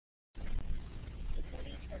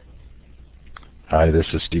Hi, this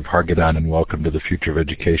is Steve Hargadon, and welcome to the Future of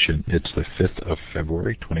Education. It's the 5th of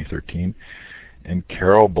February, 2013, and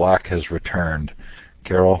Carol Black has returned.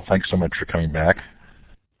 Carol, thanks so much for coming back.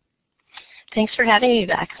 Thanks for having me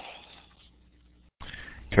back.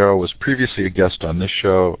 Carol was previously a guest on this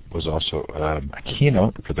show, was also a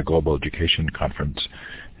keynote for the Global Education Conference,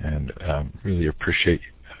 and really appreciate,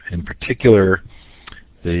 in particular,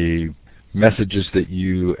 the messages that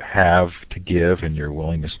you have to give and your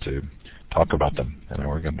willingness to talk about them. And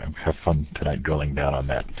we're going to have fun tonight drilling down on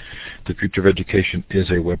that. The Future of Education is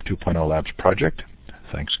a Web 2.0 Labs project.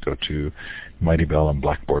 Thanks go to Mighty Bell and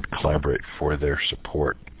Blackboard Collaborate for their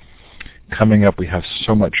support. Coming up, we have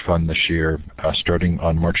so much fun this year, starting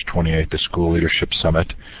on March 28th, the School Leadership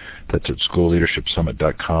Summit. That's at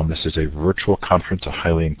schoolleadershipsummit.com. This is a virtual conference, a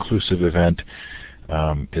highly inclusive event.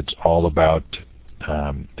 It's all about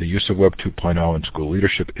the use of Web 2.0 and school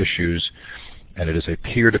leadership issues, and it is a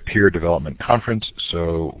peer-to-peer development conference,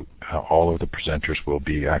 so all of the presenters will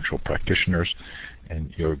be actual practitioners,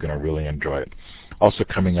 and you're going to really enjoy it. Also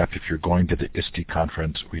coming up, if you're going to the ISTE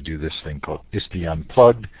conference, we do this thing called ISTE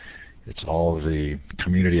Unplugged. It's all of the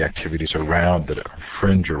community activities around that are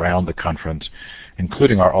fringe around the conference,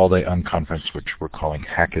 including our all-day unconference, which we're calling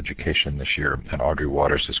Hack Education this year, and Audrey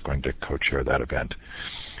Waters is going to co-chair that event.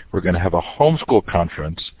 We're going to have a homeschool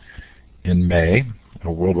conference in May,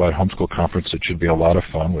 a worldwide homeschool conference that should be a lot of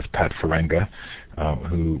fun with Pat Ferenga,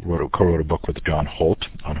 who co-wrote a book with John Holt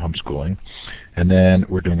on homeschooling. And then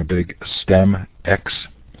we're doing a big STEM X,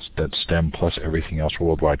 that's STEM plus everything else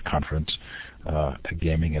worldwide conference, a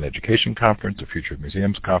gaming and education conference, a Future of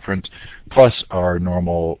Museums conference, plus our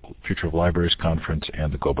normal Future of Libraries conference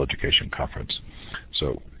and the Global Education Conference.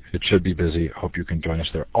 So it should be busy. I hope you can join us.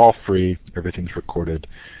 They're all free. Everything's recorded.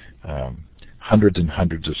 Hundreds and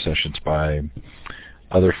hundreds of sessions by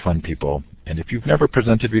other fun people. And if you've never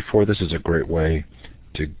presented before, this is a great way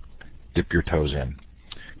to dip your toes in.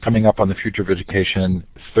 Coming up on the Future of Education,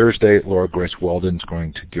 Thursday, Laura Grace Walden is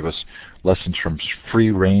going to give us lessons from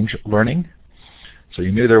free-range learning. So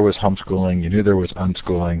you knew there was homeschooling, you knew there was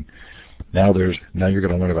unschooling. Now you're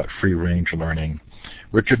going to learn about free-range learning.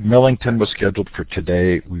 Richard Millington was scheduled for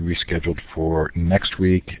today. We rescheduled for next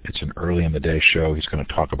week. It's an early in the day show. He's going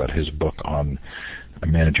to talk about his book on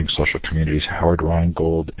managing social communities. Howard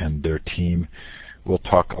Rheingold and their team will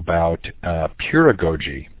talk about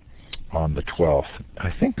pedagogy on the 12th.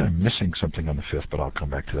 I think I'm missing something on the 5th, but I'll come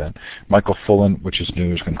back to that. Michael Fullen, which is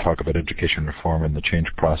new, is going to talk about education reform and the change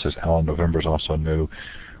process. Alan November is also new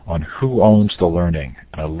on who owns the learning.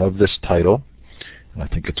 And I love this title, and I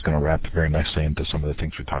think it's going to wrap very nicely into some of the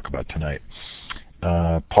things we talk about tonight.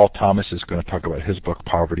 Paul Thomas is going to talk about his book,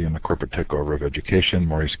 Poverty and the Corporate Takeover of Education.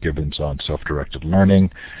 Maurice Gibbons on self-directed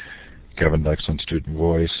learning. Kevin Dykes on student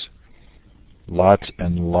voice. Lots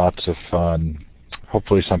and lots of fun.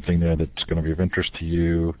 Hopefully something there that's going to be of interest to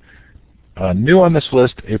you. New on this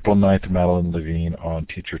list, April 9th, Madeline Levine on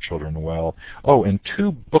Teach Your Children Well. Oh, and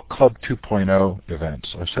 2 Book Club 2.0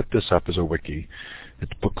 events. I set this up as a wiki.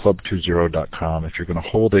 It's bookclub20.com. If you're going to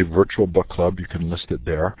hold a virtual book club, you can list it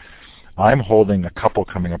there. I'm holding a couple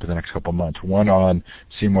coming up in the next couple months. One on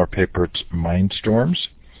Seymour Papert's Mindstorms,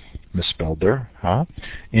 misspelled there, huh?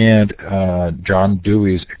 And John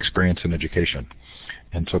Dewey's Experience in Education.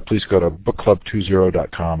 And so please go to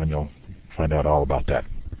bookclub20.com and you'll find out all about that.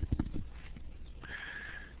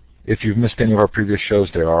 If you've missed any of our previous shows,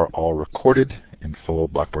 they are all recorded in full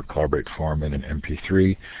Blackboard Collaborate form in an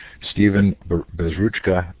MP3. Stephen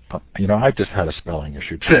Bezruchka, I just had a spelling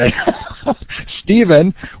issue today.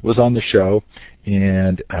 Stephen was on the show,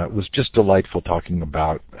 and it was just delightful talking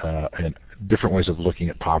about different ways of looking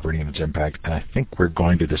at poverty and its impact, and I think we're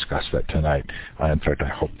going to discuss that tonight. In fact, I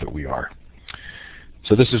hope that we are.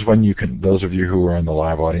 So this is when those of you who are in the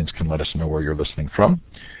live audience can let us know where you're listening from.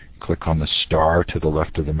 Click on the star to the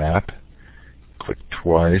left of the map. Click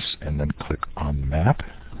twice, and then click on the map.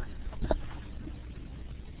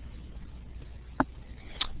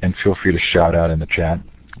 And feel free to shout out in the chat.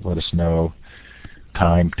 Let us know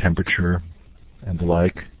time, temperature, and the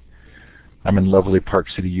like. I'm in lovely Park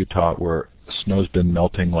City, Utah, where snow's been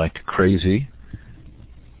melting like crazy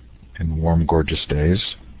in warm, gorgeous days.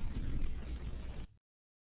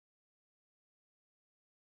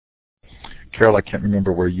 Carol, I can't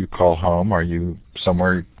remember where you call home. Are you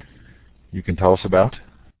somewhere you can tell us about?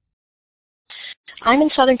 I'm in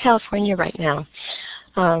Southern California right now.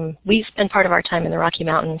 We spend part of our time in the Rocky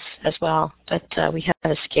Mountains as well, but we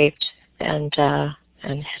have escaped and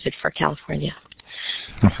headed for California.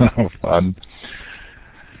 Fun.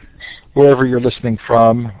 Wherever you're listening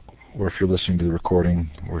from, or if you're listening to the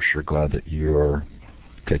recording, we're sure glad that you're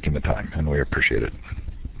taking the time, and we appreciate it.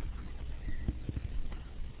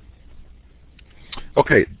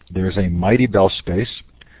 Okay, there's a Mighty Bell space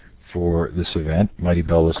for this event. Mighty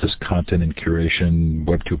Bell is this content and curation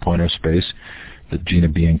Web 2.0 space that Gina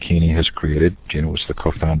Bianchini has created. Gina was the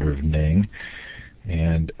co-founder of Ning.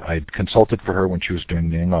 And I consulted for her when she was doing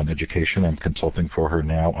Ning on education. I'm consulting for her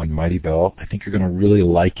now on Mighty Bell. I think you're going to really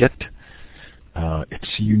like it. It's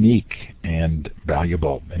unique and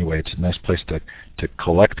valuable. Anyway, it's a nice place to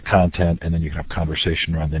collect content, and then you can have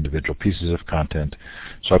conversation around the individual pieces of content.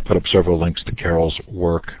 So I put up several links to Carol's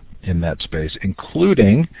work in that space,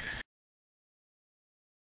 including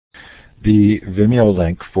the Vimeo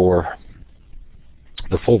link for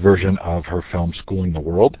the full version of her film Schooling the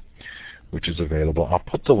World, which is available. I'll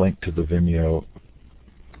put the link to the Vimeo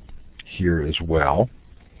here as well.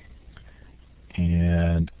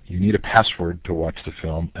 And you need a password to watch the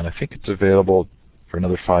film, and I think it's available for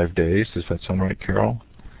another 5 days. Does that sound right, Carol?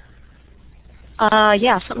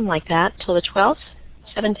 Yeah, something like that. Till the 12th?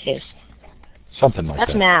 7 days. Something like that.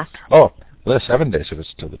 That's math. Oh, well, that's 7 days if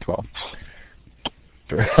it's till the 12th.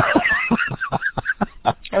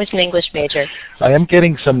 I was an English major. I am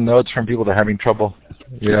getting some notes from people that are having trouble.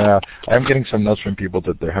 Yeah, I am getting some notes from people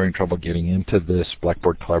that they're having trouble getting into this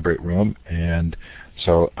Blackboard Collaborate room, and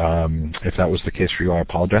so if that was the case for you, I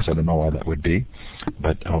apologize. I don't know why that would be,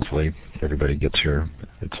 but hopefully everybody gets here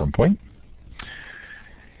at some point.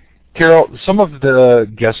 Carol, some of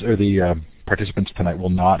the guests or the participants tonight will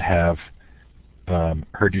not have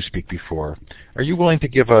heard you speak before. Are you willing to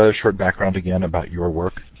give a short background again about your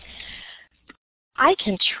work? I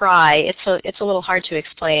can try. It's a little hard to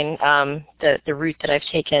explain the route that I've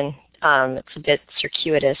taken. It's a bit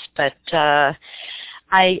circuitous, but I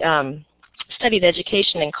studied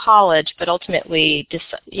education in college, but ultimately,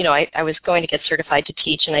 I was going to get certified to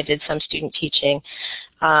teach, and I did some student teaching,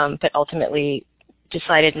 but ultimately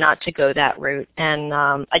decided not to go that route. And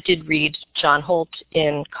I did read John Holt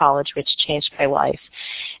in college, which changed my life.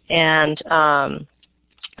 And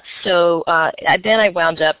so then I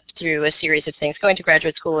wound up through a series of things, going to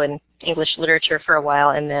graduate school in English literature for a while,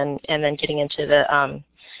 and then getting into the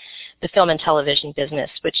film and television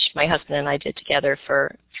business, which my husband and I did together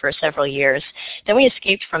for several years. Then we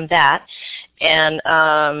escaped from that and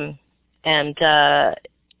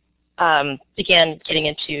began getting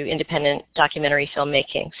into independent documentary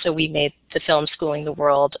filmmaking. So we made the film Schooling the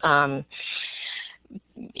World. In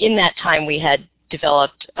that time, we had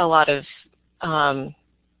developed a lot of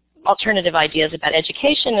alternative ideas about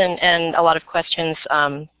education and a lot of questions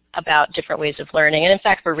about different ways of learning. And in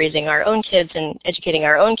fact, we're raising our own kids and educating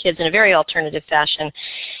our own kids in a very alternative fashion.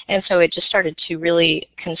 And so it just started to really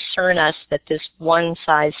concern us that this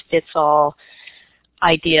one-size-fits-all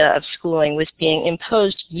idea of schooling was being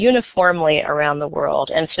imposed uniformly around the world.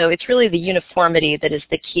 And so it's really the uniformity that is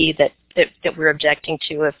the key that we're objecting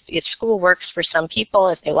to. If school works for some people,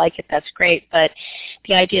 if they like it, that's great. But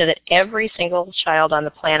the idea that every single child on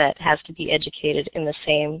the planet has to be educated in the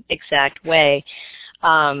same exact way,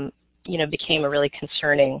 became a really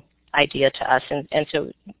concerning idea to us. And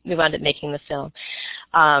so we wound up making the film.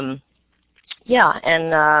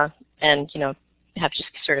 Have just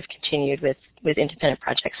sort of continued with independent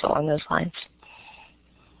projects along those lines.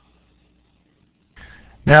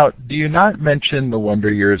 Now, do you not mention the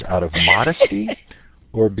Wonder Years out of modesty,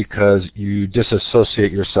 or because you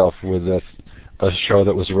disassociate yourself with a show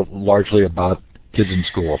that was largely about kids in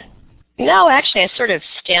school? No, actually, I sort of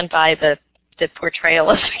stand by the portrayal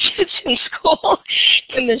of the kids in school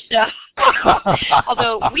in the show.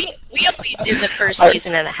 Although we only did the first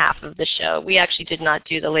season and a half of the show. We actually did not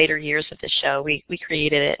do the later years of the show. We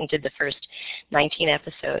created it and did the first 19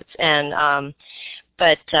 episodes. And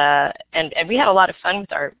we had a lot of fun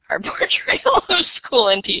with our portrayal of school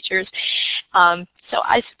and teachers. So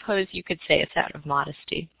I suppose you could say it's out of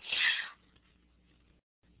modesty.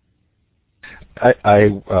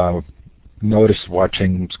 I noticed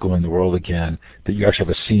watching Schooling the World again that you actually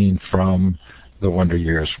have a scene from the Wonder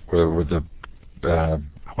Years where the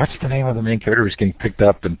what's the name of the main character who's getting picked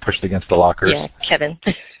up and pushed against the lockers? Yeah, Kevin.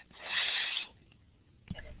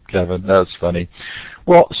 Kevin, that's funny.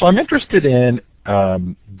 Well, so I'm interested in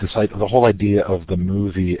the whole idea of the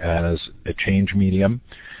movie as a change medium,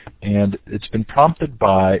 and it's been prompted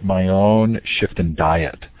by my own shift in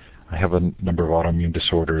diet. I have a number of autoimmune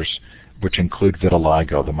disorders, which include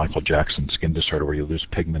vitiligo, the Michael Jackson skin disorder where you lose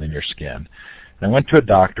pigment in your skin. And I went to a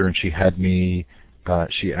doctor, and she had me,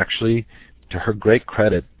 she actually, to her great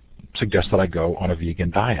credit, suggested I go on a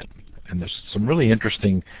vegan diet. And there's some really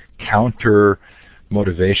interesting counter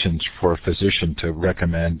motivations for a physician to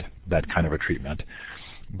recommend that kind of a treatment.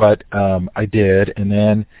 But I did, and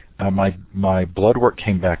then my blood work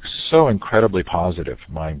came back so incredibly positive.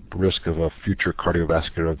 My risk of a future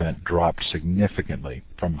cardiovascular event dropped significantly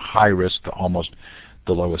from high risk to almost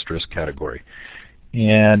the lowest risk category.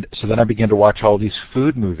 And so then I began to watch all these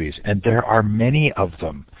food movies, and there are many of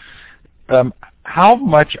them. How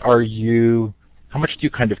much do you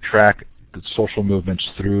kind of track the social movements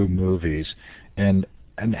through movies, and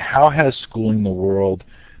how has Schooling the World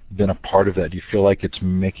been a part of that? Do you feel like it's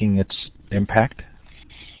making its impact?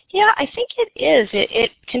 Yeah, I think it is.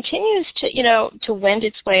 It continues to wend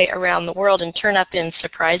its way around the world and turn up in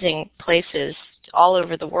surprising places all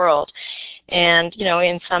over the world, and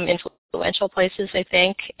in some influential places, I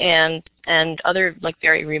think, and other like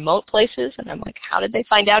very remote places. And I'm like, how did they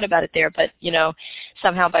find out about it there? But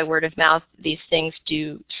somehow by word of mouth, these things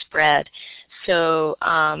do spread. So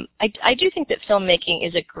I do think that filmmaking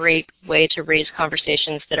is a great way to raise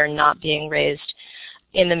conversations that are not being raised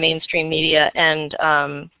in the mainstream media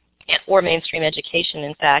or mainstream education,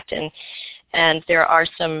 in fact. And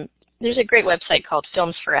there's a great website called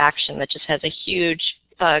Films for Action that just has a huge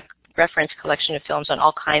reference collection of films on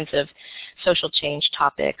all kinds of social change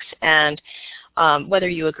topics. And whether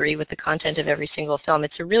you agree with the content of every single film,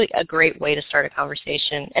 it's a great way to start a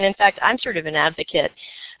conversation. And in fact, I'm sort of an advocate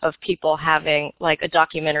of people having like a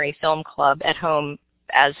documentary film club at home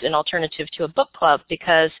as an alternative to a book club,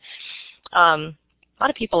 because a lot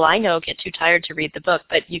of people I know get too tired to read the book,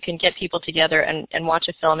 but you can get people together and watch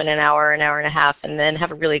a film in an hour and a half, and then have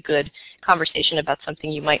a really good conversation about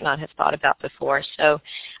something you might not have thought about before. So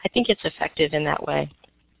I think it's effective in that way.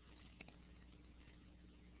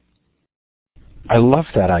 I love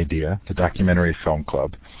that idea, the documentary film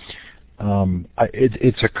club.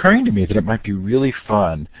 It's occurring to me that it might be really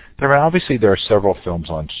fun. There are several films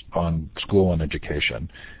on school and education.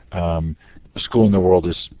 Schooling the World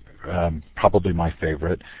is probably my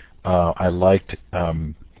favorite. I liked A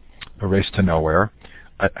Race to Nowhere.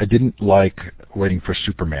 I didn't like Waiting for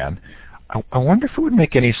Superman. I wonder if it would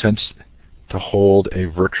make any sense to hold a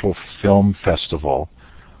virtual film festival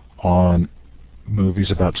on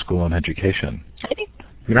movies about school and education.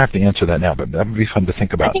 You don't have to answer that now, but that would be fun to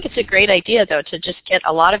think about. I think it's a great idea, though, to just get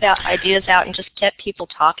a lot of ideas out and just get people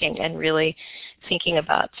talking and really thinking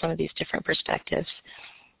about some of these different perspectives.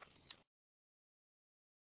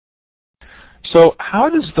 So how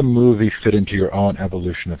does the movie fit into your own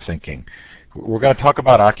evolution of thinking? We're going to talk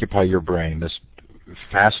about Occupy Your Brain, this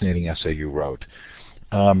fascinating essay you wrote.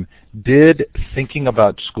 Did thinking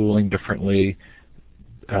about schooling differently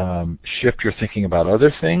shift your thinking about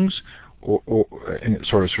other things, or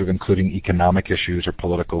sort of including economic issues or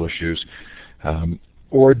political issues?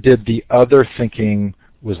 Or did the other thinking,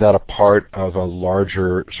 was that a part of a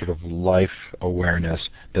larger sort of life awareness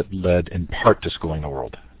that led in part to Schooling the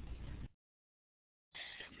World?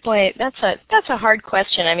 Boy, that's a hard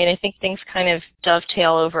question. I mean, I think things kind of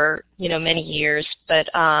dovetail over, many years, but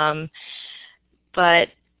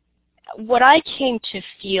what I came to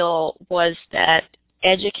feel was that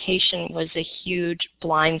education was a huge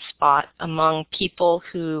blind spot among people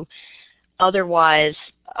who otherwise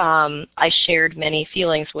I shared many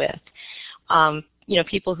feelings with.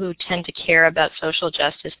 People who tend to care about social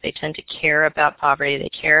justice, they tend to care about poverty, they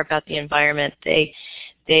care about the environment, they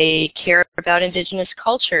care about indigenous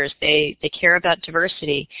cultures, they care about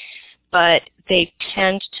diversity, but they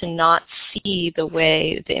tend to not see the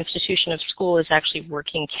way the institution of school is actually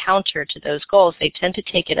working counter to those goals. They tend to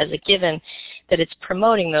take it as a given that it's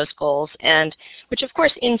promoting those goals, and which of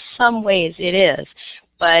course in some ways it is,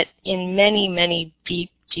 but in many, many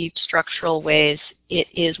deep structural ways it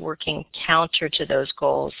is working counter to those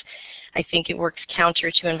goals. I think it works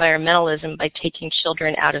counter to environmentalism by taking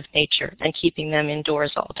children out of nature and keeping them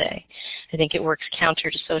indoors all day. I think it works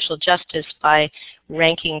counter to social justice by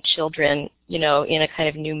ranking children, in a kind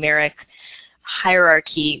of numeric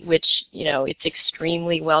hierarchy, which, it's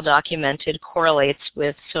extremely well documented, correlates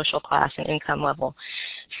with social class and income level.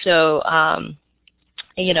 So, and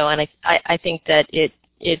I think that it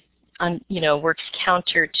works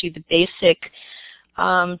counter to the basic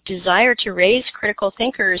desire to raise critical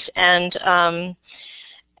thinkers and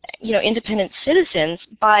independent citizens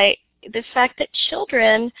by the fact that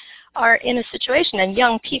children are in a situation, and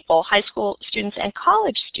young people, high school students and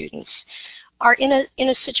college students, are in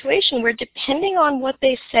a situation where, depending on what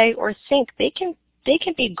they say or think, they can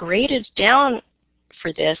be graded down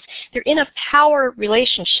for this. They're in a power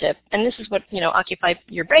relationship, and this is what Occupy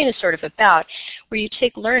Your Brain is sort of about, where you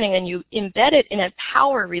take learning and you embed it in a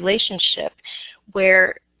power relationship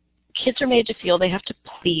where kids are made to feel they have to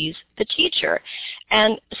please the teacher.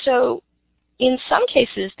 And so, in some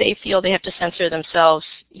cases, they feel they have to censor themselves,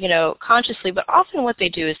 consciously, but often what they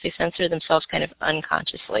do is they censor themselves kind of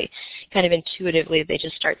unconsciously, kind of intuitively. They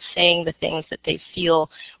just start saying the things that they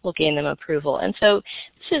feel will gain them approval. And so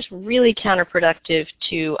this is really counterproductive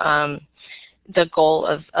to the goal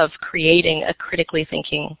of creating a critically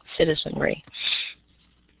thinking citizenry.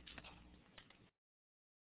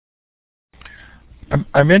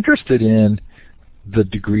 I'm interested in the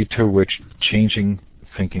degree to which changing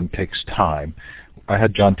thinking takes time. I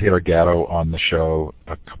had John Taylor Gatto on the show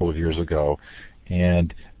a couple of years ago,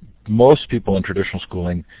 and most people in traditional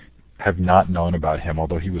schooling have not known about him,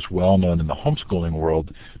 although he was well known in the homeschooling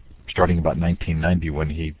world starting about 1990 when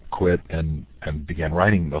he quit and began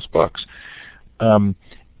writing those books.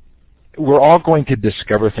 We're all going to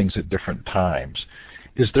discover things at different times.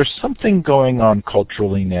 Is there something going on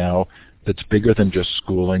culturally now that's bigger than just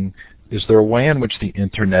schooling? Is there a way in which the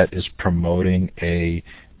internet is promoting a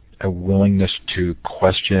willingness to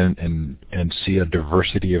question and see a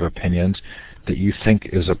diversity of opinions that you think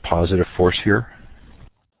is a positive force here?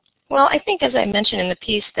 Well, I think, as I mentioned in the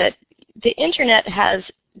piece, that the internet has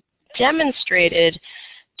demonstrated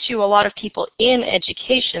to a lot of people in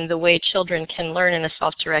education the way children can learn in a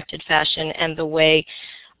self-directed fashion and the way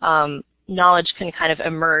knowledge can kind of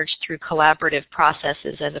emerge through collaborative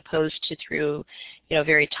processes as opposed to through,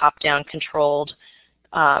 very top-down controlled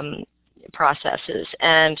processes.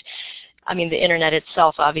 And I mean, the internet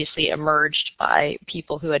itself obviously emerged by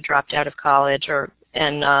people who had dropped out of college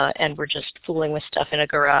and were just fooling with stuff in a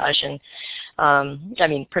garage.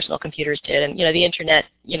 And personal computers did. And the internet,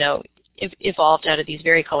 evolved out of these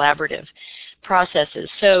very collaborative processes.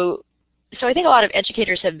 So I think a lot of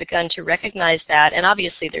educators have begun to recognize that, and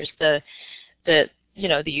obviously there's the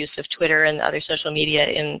use of Twitter and other social media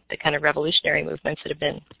in the kind of revolutionary movements that have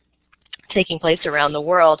been taking place around the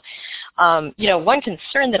world. One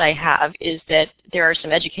concern that I have is that there are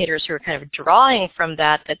some educators who are kind of drawing from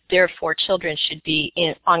that therefore children should be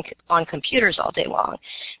on computers all day long,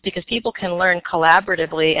 because people can learn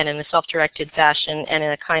collaboratively and in a self-directed fashion and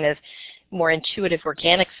in a kind of more intuitive,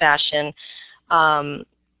 organic fashion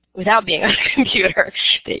without being on a computer.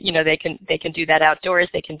 They can do that outdoors.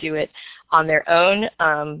 They can do it on their own,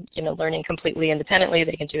 learning completely independently.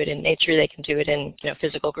 They can do it in nature. They can do it in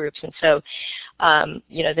physical groups. And so,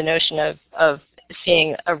 the notion of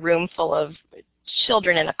seeing a room full of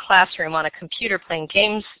children in a classroom on a computer playing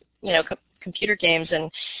games, computer games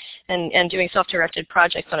and doing self-directed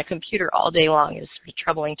projects on a computer all day long is sort of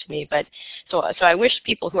troubling to me. But so I wish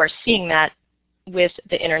people who are seeing that with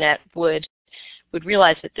the internet would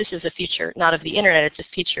realize that this is a feature not of the internet, it's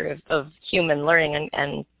a feature of human learning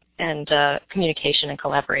and communication and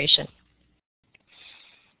collaboration.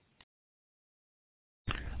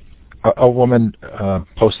 A woman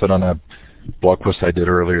posted on a blog post I did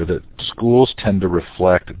earlier that schools tend to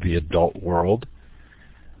reflect the adult world.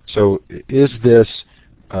 So is this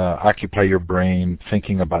Occupy Your Brain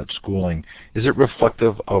thinking about schooling, is it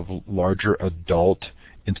reflective of larger adult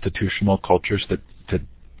institutional cultures that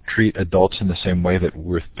treat adults in the same way that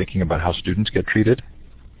we're thinking about how students get treated?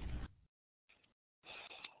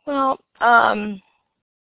 Well,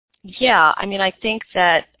 yeah. I think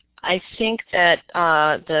that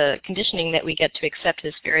the conditioning that we get to accept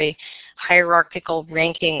this very hierarchical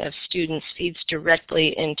ranking of students feeds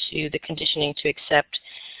directly into the conditioning to accept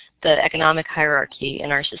the economic hierarchy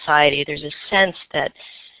in our society. There's a sense that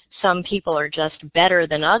some people are just better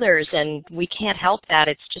than others, and we can't help that.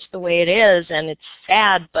 It's just the way it is, and it's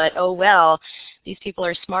sad, but oh well, these people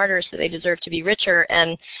are smarter, so they deserve to be richer.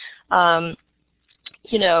 And the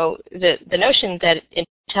notion that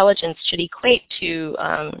intelligence should equate to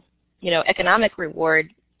economic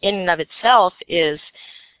reward in and of itself is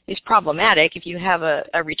problematic. If you have a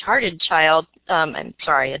retarded child, a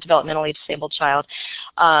developmentally disabled child,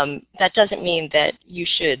 that doesn't mean that you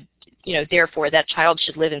should, therefore that child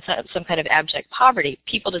should live in some kind of abject poverty.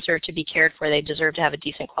 People deserve to be cared for. They deserve to have a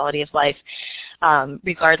decent quality of life,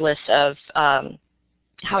 regardless of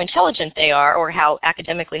how intelligent they are or how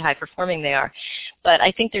academically high-performing they are. But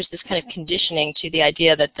I think there's this kind of conditioning to the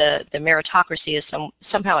idea that the meritocracy is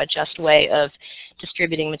somehow a just way of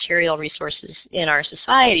distributing material resources in our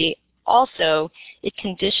society. Also, it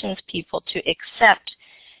conditions people to accept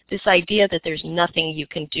this idea that there's nothing you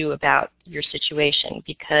can do about your situation,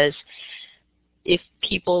 because if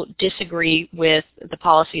people disagree with the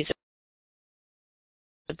policies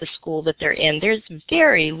of the school that they're in, there's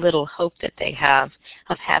very little hope that they have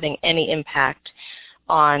of having any impact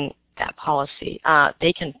on that policy.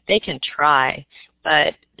 They can try,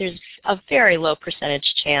 but there's a very low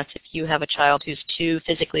percentage chance if you have a child who's too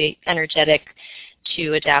physically energetic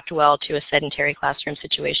to adapt well to a sedentary classroom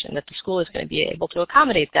situation, that the school is going to be able to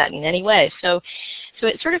accommodate that in any way. So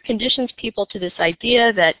it sort of conditions people to this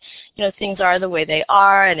idea that, things are the way they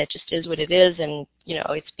are, and it just is what it is, and,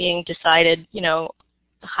 it's being decided,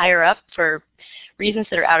 higher up for reasons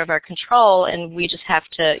that are out of our control, and we just have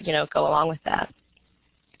to, go along with that.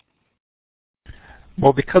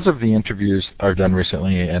 Well, because of the interviews I've done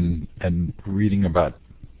recently and reading about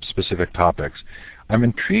specific topics, I'm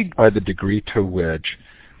intrigued by the degree to which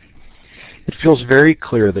it feels very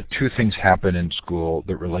clear that two things happen in school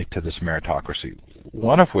that relate to this meritocracy.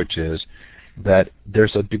 One of which is that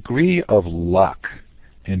there's a degree of luck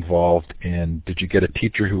involved in, did you get a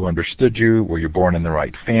teacher who understood you? Were you born in the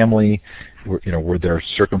right family? Were there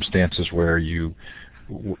circumstances where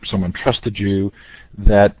someone trusted you?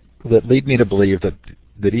 That lead me to believe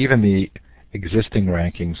that even the existing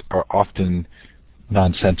rankings are often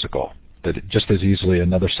nonsensical, that just as easily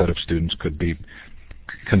another set of students could be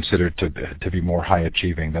considered to be more high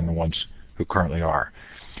achieving than the ones who currently are.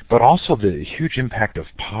 But also the huge impact of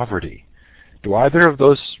poverty. Do either of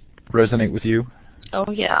those resonate with you? Oh,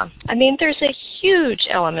 yeah. I mean, there's a huge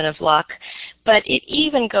element of luck, but it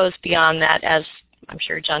even goes beyond that, as I'm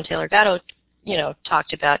sure John Taylor Gatto,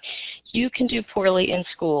 talked about. You can do poorly in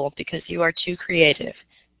school because you are too creative,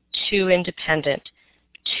 too independent,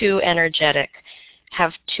 too energetic,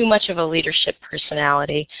 have too much of a leadership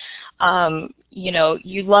personality.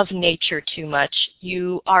 You love nature too much.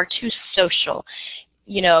 You are too social.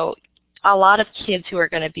 A lot of kids who are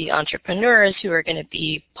going to be entrepreneurs, who are going to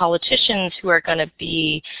be politicians, who are going to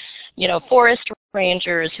be, forest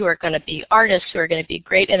rangers, who are going to be artists, who are going to be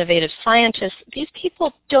great innovative scientists, these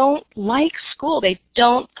people don't like school. They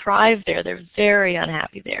don't thrive there. They're very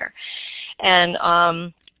unhappy there. And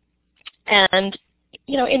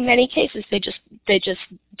in many cases, they just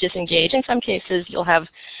disengage. In some cases, you'll have,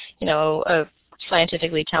 a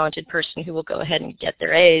scientifically talented person who will go ahead and get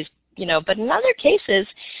their A's, but in other cases,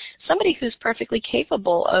 somebody who's perfectly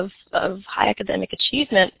capable of high academic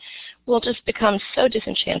achievement will just become so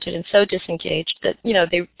disenchanted and so disengaged that,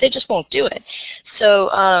 they just won't do it.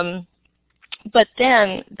 So, but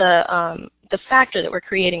then the factor that we're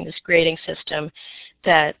creating this grading system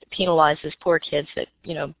that penalizes poor kids, that,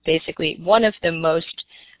 basically one of the most,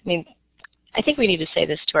 I think we need to say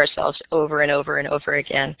this to ourselves over and over and over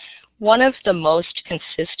again. One of the most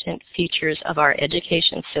consistent features of our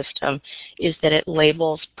education system is that it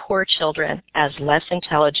labels poor children as less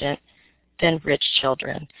intelligent than rich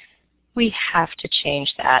children. We have to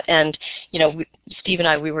change that. And, Steve and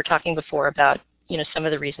I, we were talking before about, some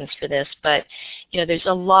of the reasons for this, but, there's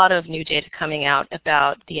a lot of new data coming out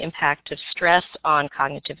about the impact of stress on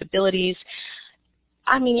cognitive abilities.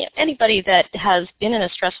 Anybody that has been in a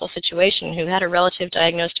stressful situation, who had a relative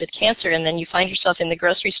diagnosed with cancer, and then you find yourself in the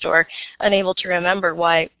grocery store unable to remember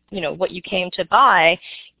why, what you came to buy,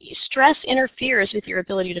 stress interferes with your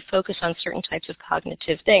ability to focus on certain types of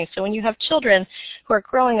cognitive things. So when you have children who are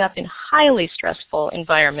growing up in highly stressful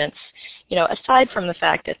environments, aside from the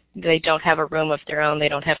fact that they don't have a room of their own, they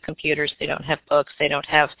don't have computers, they don't have books, they don't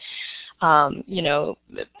have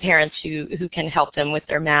parents who can help them with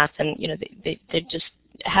their math, and they just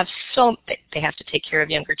have they have to take care of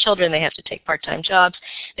younger children, they have to take part-time jobs,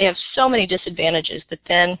 they have so many disadvantages that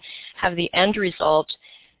then have the end result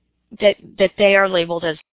that they are labeled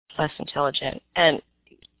as less intelligent. And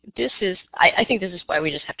this is, I think this is why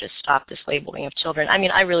we just have to stop this labeling of children.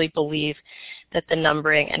 I really believe that the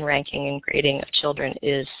numbering and ranking and grading of children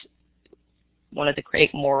is one of the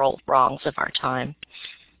great moral wrongs of our time.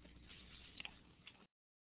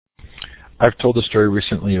 I've told the story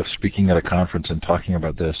recently of speaking at a conference and talking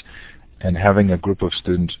about this, and having a group of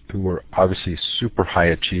students who were obviously super high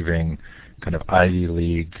achieving, kind of Ivy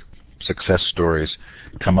League success stories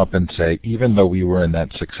come up and say, even though we were in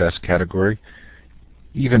that success category,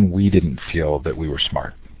 even we didn't feel that we were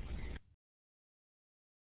smart.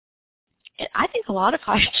 I think a lot of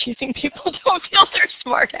high-achieving people don't feel they're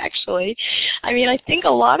smart, actually. I think a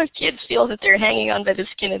lot of kids feel that they're hanging on by the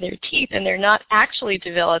skin of their teeth, and they're not actually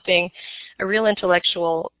developing a real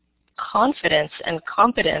intellectual confidence and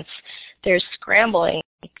competence. They're scrambling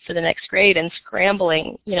for the next grade and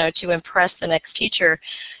scrambling, to impress the next teacher,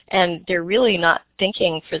 and they're really not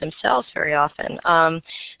thinking for themselves very often.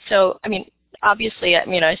 Obviously,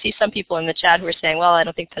 I see some people in the chat who are saying, well, I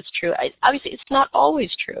don't think that's true. Obviously, it's not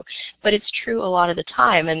always true, but it's true a lot of the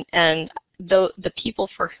time. And the people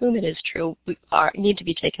for whom it is true need to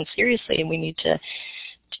be taken seriously, and we need to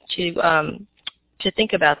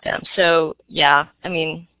think about them. So, yeah, I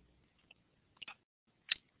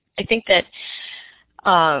think that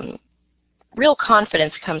real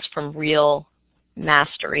confidence comes from real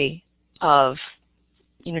mastery of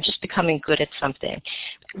just becoming good at something,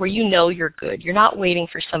 where you know you're good. You're not waiting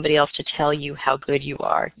for somebody else to tell you how good you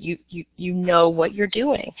are. You know what you're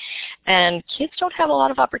doing. And kids don't have a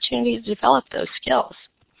lot of opportunities to develop those skills.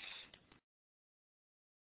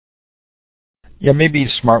 Yeah, maybe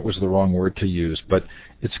smart was the wrong word to use, but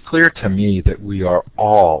it's clear to me that we are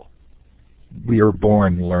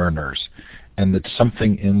born learners, and that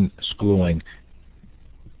something in schooling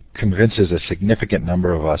convinces a significant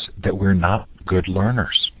number of us that we're not good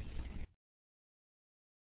learners.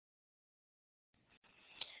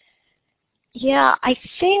 Yeah, it's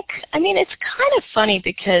kind of funny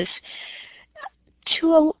because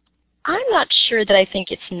I'm not sure that I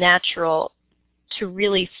think it's natural to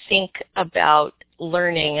really think about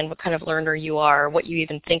learning and what kind of learner you are, or what you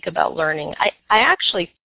even think about learning. I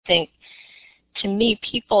actually think, to me,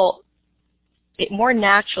 people more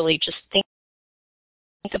naturally just think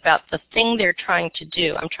about the thing they're trying to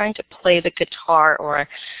do. I'm trying to play the guitar, or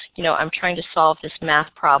I'm trying to solve this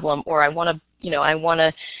math problem, or I want to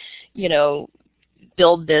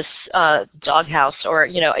build this doghouse, or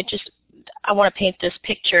I want to paint this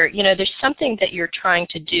picture. There's something that you're trying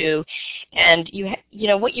to do, and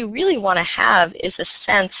what you really want to have is a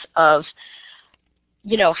sense of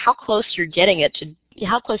how close you're getting to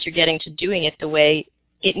doing it the way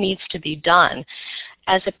it needs to be done,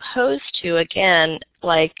 as opposed to, again,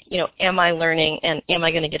 am I learning and am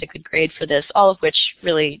I going to get a good grade for this, all of which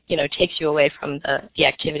really takes you away from the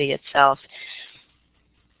activity itself.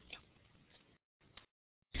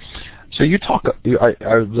 So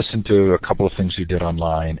I listened to a couple of things you did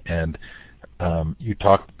online, and you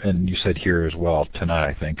talked, and you said here as well tonight,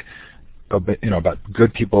 I think, about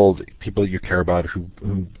good people you care about who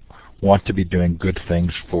want to be doing good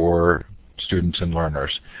things for students and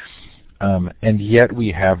learners. And yet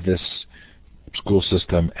we have this school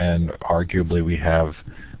system, and arguably we have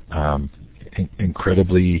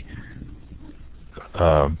incredibly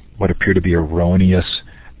what appear to be erroneous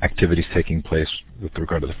activities taking place with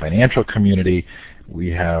regard to the financial community. We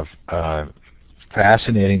have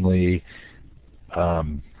fascinatingly,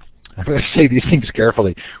 I'm going to say these things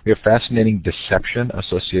carefully, we have fascinating deception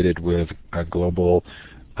associated with global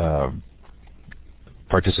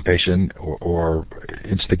participation or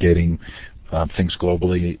instigating things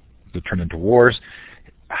globally that turn into wars.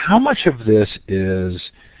 How much of this is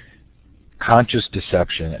conscious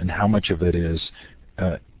deception, and how much of it is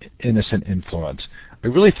innocent influence? I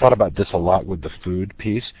really thought about this a lot with the food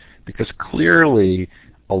piece, because clearly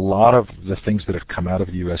a lot of the things that have come out of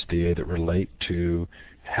the USDA that relate to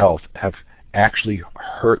health have actually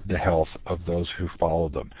hurt the health of those who follow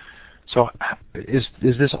them. So is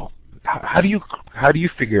this, how do you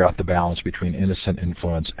figure out the balance between innocent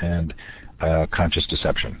influence and conscious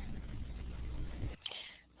deception?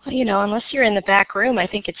 Well, unless you're in the back room, I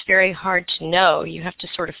think it's very hard to know. You have to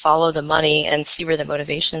sort of follow the money and see where the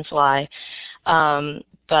motivations lie.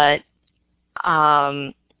 But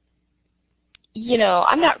I'm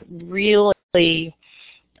not really,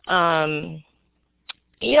 I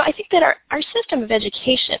think that our system of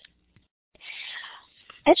education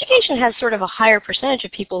has sort of a higher percentage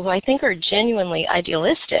of people who I think are genuinely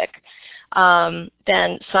idealistic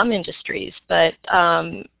than some industries. But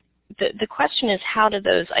the question is, how do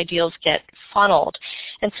those ideals get funneled?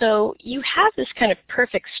 And so you have this kind of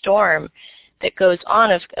perfect storm that goes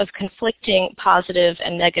on of conflicting positive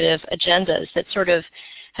and negative agendas that sort of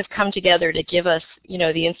have come together to give us,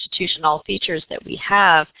 the institutional features that we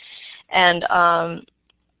have. And,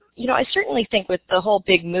 I certainly think with the whole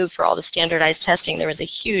big move for all the standardized testing, there was a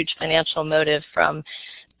huge financial motive from,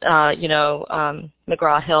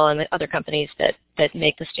 McGraw-Hill and the other companies that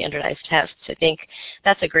make the standardized tests. I think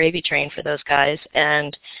that's a gravy train for those guys.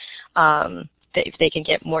 And if they can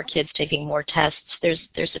get more kids taking more tests, there's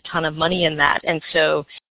a ton of money in that. And so,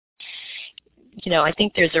 I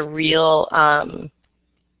think there's a real,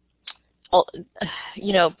 but I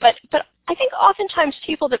think oftentimes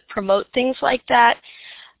people that promote things like that,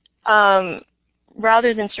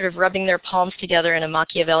 rather than sort of rubbing their palms together in a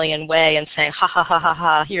Machiavellian way and saying, ha, ha, ha, ha,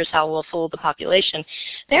 ha, here's how we'll fool the population,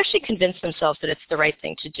 they actually convince themselves that it's the right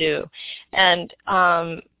thing to do. And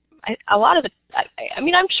I'm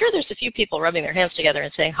sure there's a few people rubbing their hands together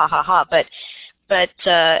and saying, ha, ha, ha, but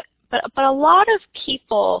a lot of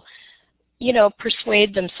people,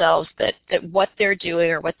 persuade themselves that what they're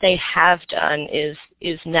doing or what they have done is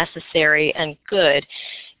necessary and good.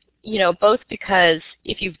 Both because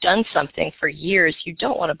if you've done something for years, you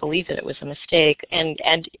don't want to believe that it was a mistake, and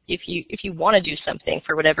if you want to do something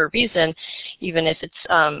for whatever reason, even if it's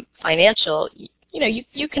financial,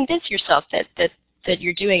 you convince yourself that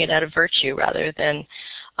you're doing it out of virtue rather than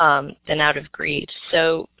out of greed.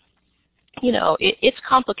 So it's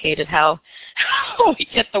complicated how we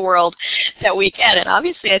get the world that we get. And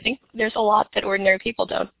obviously, I think there's a lot that ordinary people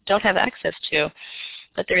don't have access to.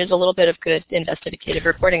 But there is a little bit of good investigative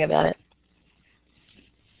reporting about it.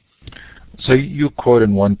 So you quote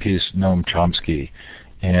in one piece Noam Chomsky,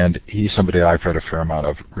 and he's somebody I've read a fair amount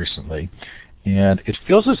of recently. And it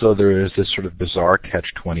feels as though there is this sort of bizarre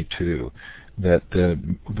catch-22, that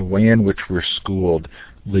the way in which we're schooled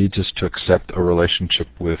leads us to accept a relationship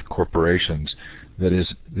with corporations that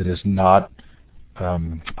is not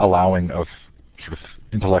allowing of sort of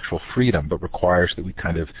intellectual freedom, but requires that we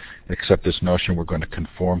kind of accept this notion we're going to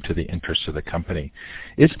conform to the interests of the company.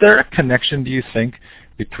 Is there a connection, do you think,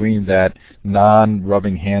 between that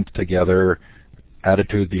non-rubbing hands together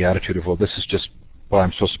attitude, the attitude of, well, this is just what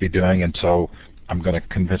I'm supposed to be doing, and so I'm going to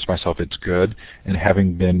convince myself it's good, and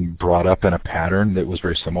having been brought up in a pattern that was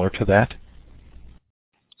very similar to that?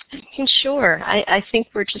 Sure. I think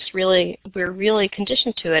we're really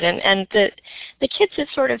conditioned to it, and the kids that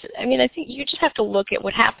sort of, I think you just have to look at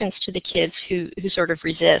what happens to the kids who sort of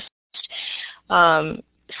resist.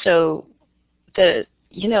 So the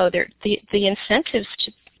incentives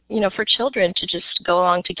to for children to just go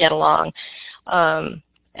along to get along,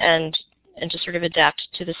 and to sort of adapt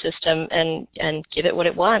to the system and give it what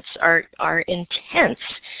it wants are intense.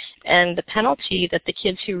 And the penalty that the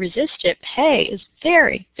kids who resist it pay is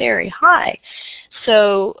very, very high.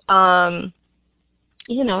 So,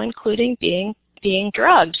 including being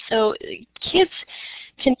drugged. So kids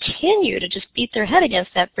continue to just beat their head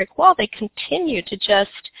against that brick wall. They continue to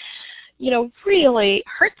just, really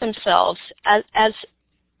hurt themselves as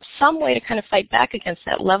some way to kind of fight back against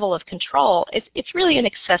that level of control. It's really an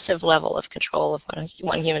excessive level of control of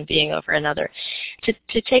one human being over another.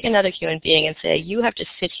 To take another human being and say, you have to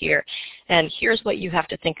sit here, and here's what you have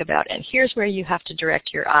to think about, and here's where you have to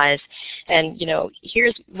direct your eyes, and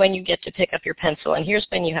here's when you get to pick up your pencil, and here's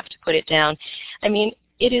when you have to put it down.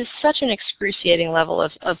 It is such an excruciating level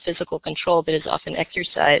of physical control that is often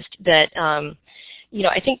exercised that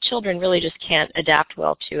I think children really just can't adapt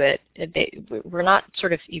well to it. We're not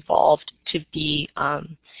sort of evolved to be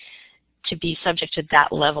subject to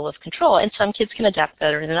that level of control. And some kids can adapt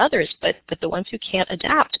better than others, but the ones who can't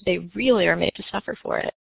adapt, they really are made to suffer for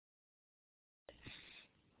it.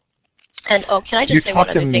 And can I just say one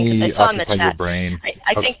other thing? Because I saw in the chat.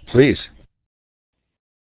 I think. Please.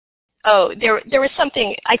 Oh, there was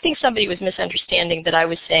something, I think somebody was misunderstanding that I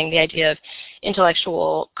was saying the idea of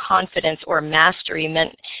intellectual confidence or mastery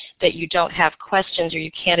meant that you don't have questions or you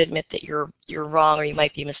can't admit that you're wrong or you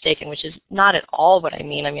might be mistaken, which is not at all what I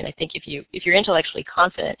mean. I think if you're intellectually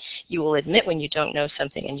confident, you will admit when you don't know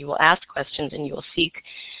something and you will ask questions and you will seek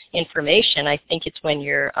information. I think it's when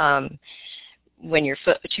you're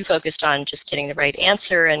too focused on just getting the right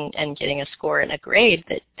answer and getting a score and a grade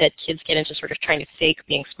that kids get into sort of trying to fake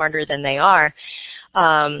being smarter than they are.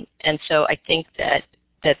 And so I think that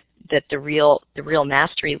the real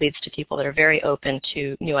mastery leads to people that are very open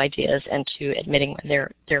to new ideas and to admitting when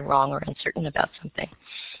they're wrong or uncertain about something.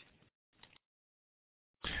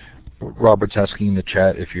 Robert's asking in the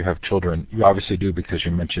chat if you have children. You obviously do, because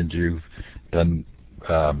you mentioned you've done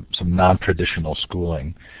some non-traditional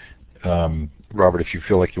schooling. Robert, if you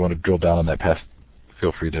feel like you want to drill down on that path,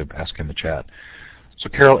 feel free to ask in the chat. So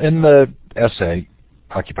Carol, in the essay,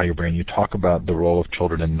 Occupy Your Brain, you talk about the role of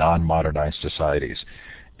children in non-modernized societies.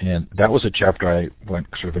 And that was a chapter I went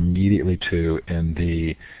sort of immediately to in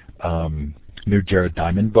the new Jared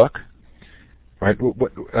Diamond book. Right?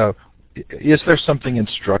 Is there something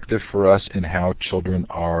instructive for us in how children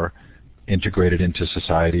are integrated into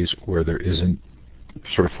societies where there isn't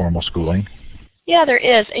sort of formal schooling? Yeah, there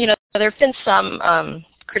is. There have been some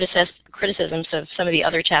criticisms of some of the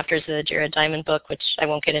other chapters of the Jared Diamond book, which I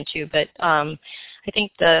won't get into, but I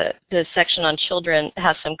think the section on children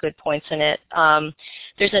has some good points in it.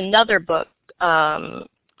 There's another book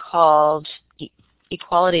called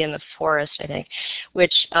Equality in the Forest, I think,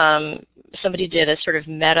 which somebody did a sort of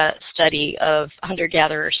meta study of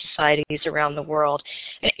hunter-gatherer societies around the world.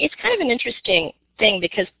 And it's kind of an interesting thing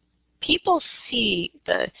because people see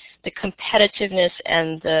the competitiveness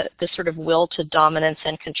and the sort of will to dominance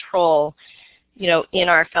and control, in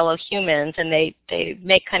our fellow humans, and they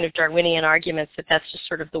make kind of Darwinian arguments that that's just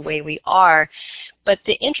sort of the way we are. But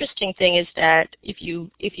the interesting thing is that if you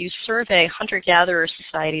survey hunter-gatherer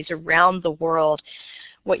societies around the world,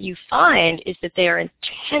 what you find is that they are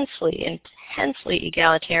intensely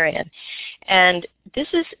egalitarian. And this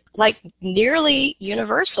is like nearly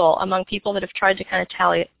universal among people that have tried to kind of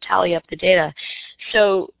tally up the data.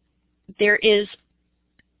 So there is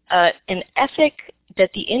an ethic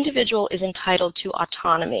that the individual is entitled to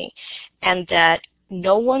autonomy, and that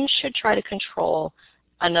no one should try to control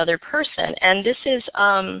another person. And this is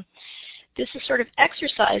sort of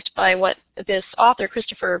exercised by what this author,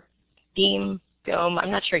 Christopher Boehm, I'm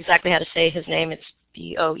not sure exactly how to say his name, it's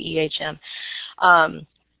Boehm,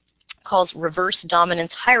 calls reverse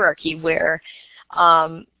dominance hierarchy, where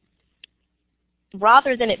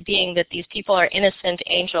rather than it being that these people are innocent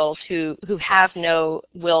angels who have no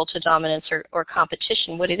will to dominance or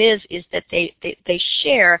competition, what it is that they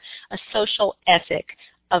share a social ethic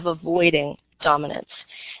of avoiding dominance.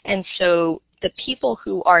 And so the people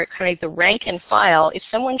who are kind of the rank and file, if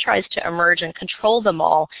someone tries to emerge and control them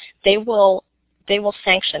all, they will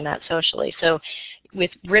sanction that socially. So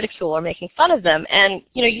with ridicule or making fun of them. And,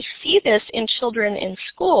 you see this in children in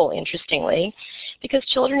school, interestingly, because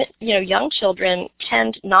children, young children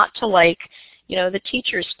tend not to like, the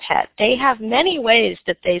teacher's pet. They have many ways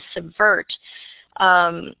that they subvert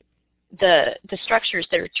the structures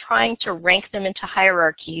that are trying to rank them into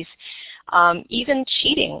hierarchies. Even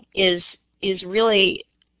cheating is really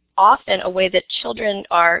often a way that children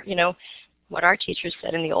are, what our teachers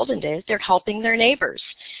said in the olden days, they're helping their neighbors.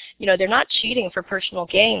 They're not cheating for personal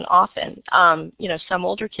gain often. Some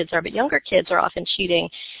older kids are, but younger kids are often cheating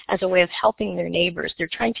as a way of helping their neighbors. They're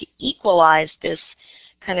trying to equalize this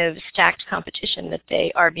kind of stacked competition that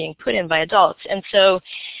they are being put in by adults. And so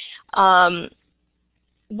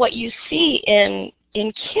what you see in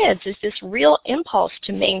kids is this real impulse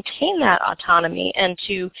to maintain that autonomy and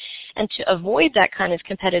to avoid that kind of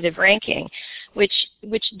competitive ranking, which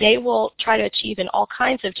they will try to achieve in all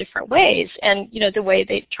kinds of different ways. And the way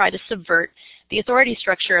they try to subvert the authority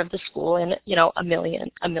structure of the school in a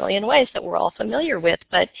million ways that we're all familiar with.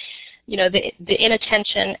 But the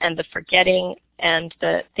inattention and the forgetting and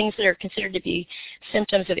the things that are considered to be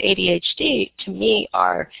symptoms of ADHD, to me,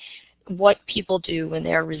 are what people do when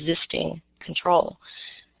they're resisting control.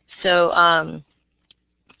 So I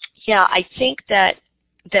think that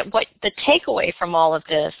what the takeaway from all of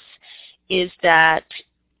this is that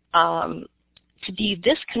to be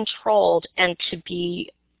this controlled and to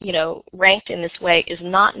be ranked in this way is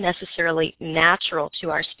not necessarily natural to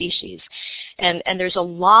our species. And there's a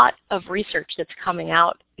lot of research that's coming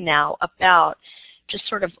out now about just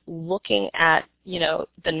sort of looking at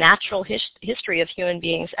the natural history of human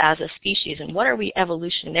beings as a species, and what are we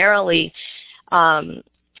evolutionarily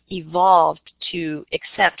evolved to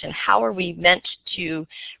accept, and how are we meant to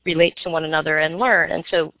relate to one another and learn. And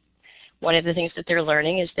so one of the things that they're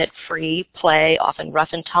learning is that free play, often rough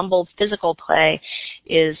and tumble physical play,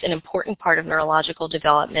 is an important part of neurological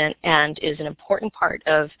development and is an important part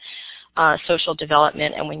of social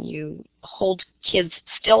development. And when you hold kids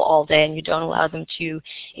still all day and you don't allow them to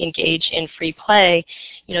engage in free play,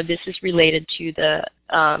 this is related to the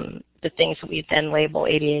things that we then label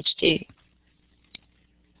ADHD.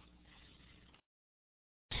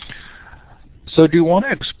 So do you want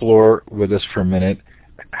to explore with us for a minute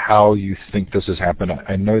how you think this has happened?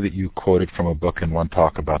 I know that you quoted from a book in one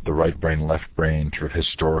talk about the right brain, left brain sort of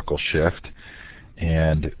historical shift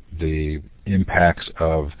and the impacts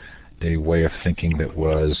of a way of thinking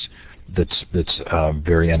that's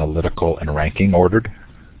very analytical and ranking ordered.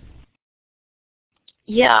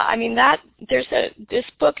 Yeah, I mean this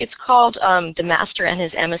book, it's called The Master and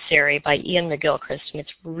His Emissary by Ian McGilchrist, and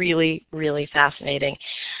it's really, really fascinating.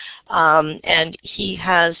 And he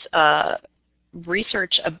has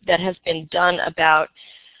research that has been done about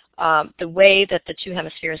the way that the two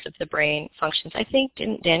hemispheres of the brain functions. I think,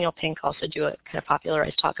 didn't Daniel Pink also do a kind of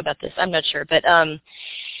popularized talk about this? I'm not sure. But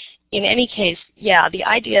in any case, yeah, the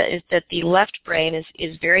idea is that the left brain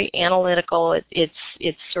is very analytical.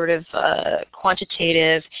 It's sort of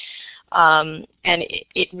quantitative. And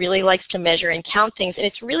it really likes to measure and count things, and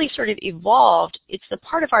it's really sort of evolved. It's the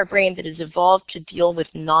part of our brain that has evolved to deal with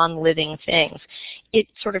non-living things. It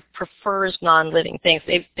sort of prefers non-living things.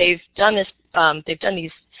 They've done this. They've done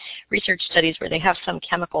these research studies where they have some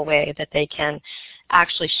chemical way that they can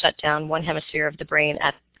actually shut down one hemisphere of the brain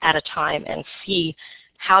at a time and see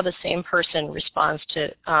how the same person responds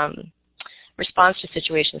to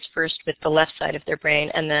situations, first with the left side of their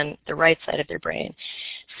brain and then the right side of their brain.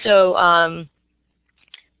 So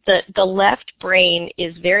the left brain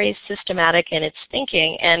is very systematic in its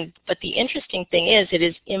thinking, but the interesting thing is it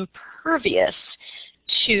is impervious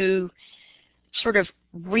to sort of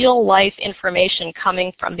real life information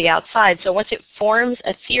coming from the outside. So once it forms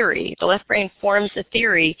a theory, the left brain forms a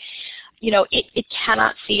theory, it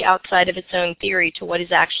cannot see outside of its own theory to what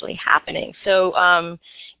is actually happening. So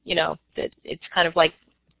it's kind of like,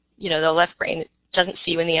 the left brain doesn't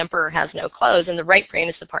see when the emperor has no clothes, and the right brain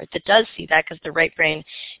is the part that does see that, because the right brain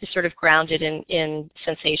is sort of grounded in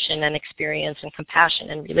sensation and experience and compassion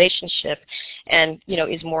and relationship, and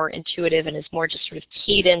is more intuitive and is more just sort of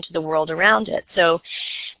keyed into the world around it. So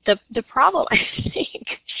the problem, I think,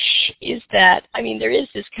 is that, there is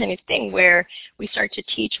this kind of thing where we start to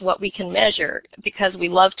teach what we can measure because we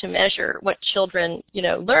love to measure what children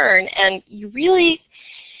learn, and you really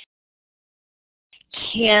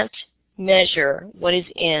can't measure what is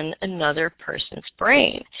in another person's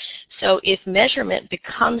brain. So if measurement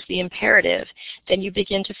becomes the imperative, then you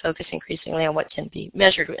begin to focus increasingly on what can be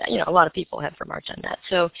measured. A lot of people have remarked on that.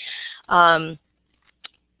 So,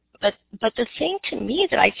 but the thing to me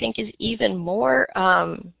that I think is even more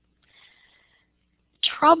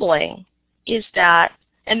troubling is that,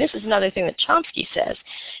 and this is another thing that Chomsky says,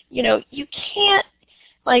 you can't,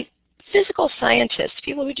 physical scientists,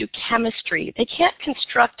 people who do chemistry, they can't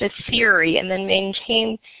construct a theory and then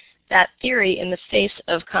maintain that theory in the face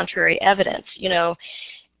of contrary evidence.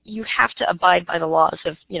 You have to abide by the laws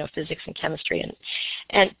of physics and chemistry,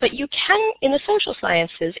 but you can, in the social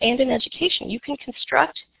sciences and in education, you can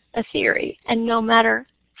construct a theory, and no matter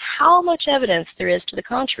how much evidence there is to the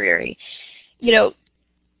contrary,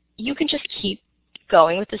 you can just keep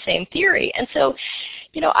going with the same theory. And so,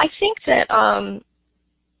 I think that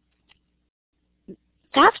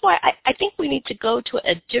that's why I think we need to go to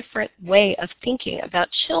a different way of thinking about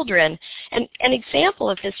children. And an example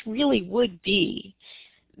of this really would be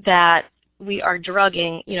that we are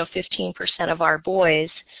drugging, 15% of our boys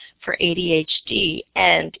for ADHD.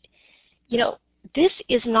 And, this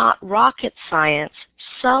is not rocket science.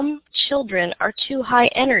 Some children are too high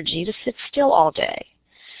energy to sit still all day.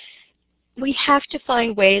 We have to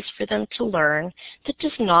find ways for them to learn that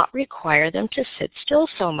does not require them to sit still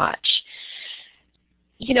so much.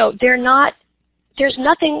 There's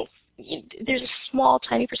a small,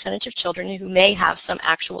 tiny percentage of children who may have some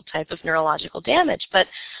actual type of neurological damage, but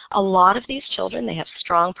a lot of these children, they have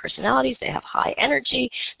strong personalities, they have high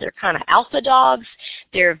energy, they're kind of alpha dogs,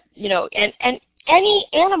 and any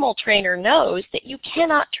animal trainer knows that you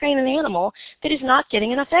cannot train an animal that is not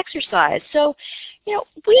getting enough exercise. So,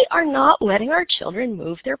 we are not letting our children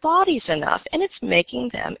move their bodies enough, and it's making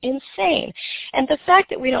them insane. And the fact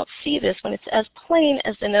that we don't see this when it's as plain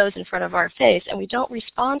as the nose in front of our face and we don't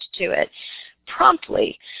respond to it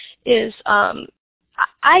promptly is,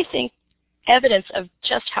 I think, evidence of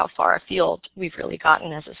just how far afield we've really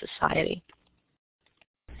gotten as a society.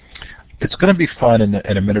 It's going to be fun in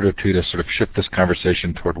a minute or two to sort of shift this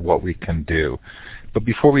conversation toward what we can do. But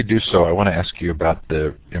before we do so, I want to ask you about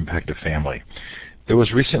the impact of family. There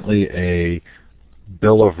was recently a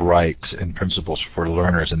Bill of Rights and Principles for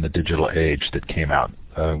Learners in the Digital Age that came out.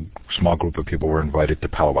 A small group of people were invited to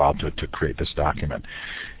Palo Alto to create this document.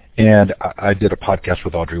 And I did a podcast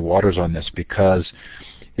with Audrey Waters on this because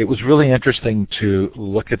it was really interesting to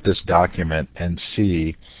look at this document and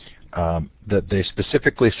see that they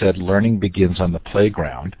specifically said learning begins on the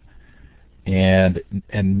playground and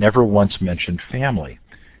never once mentioned family.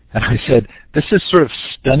 And I said, this is sort of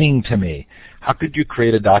stunning to me. How could you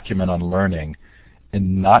create a document on learning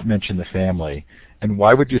and not mention the family? And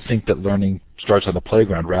why would you think that learning starts on the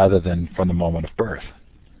playground rather than from the moment of birth?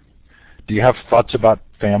 Do you have thoughts about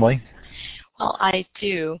family? Well, I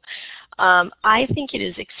do. I think it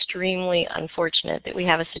is extremely unfortunate that we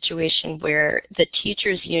have a situation where the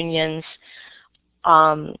teachers' unions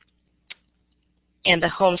and the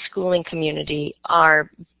homeschooling community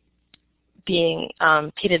are being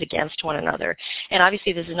pitted against one another. And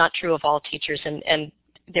obviously this is not true of all teachers, and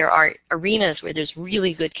there are arenas where there's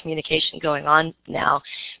really good communication going on now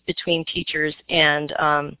between teachers and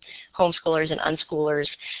homeschoolers and unschoolers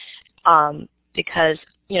because,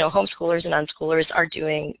 homeschoolers and unschoolers are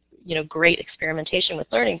doing great experimentation with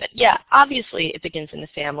learning. But yeah, obviously it begins in the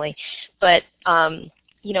family. But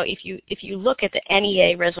if you look at the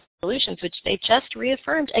NEA resolutions, which they just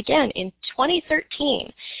reaffirmed again in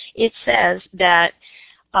 2013, it says that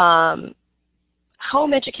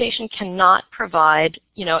home education cannot provide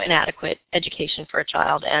an adequate education for a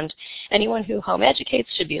child, and anyone who home educates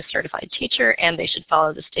should be a certified teacher, and they should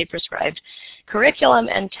follow the state prescribed curriculum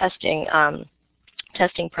and testing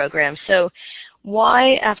programs. So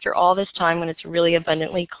why, after all this time, when it's really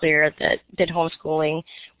abundantly clear that homeschooling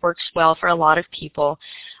works well for a lot of people,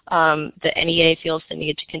 the NEA feels the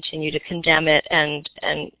need to continue to condemn it and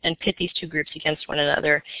pit these two groups against one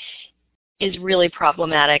another is really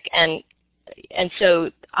problematic. And so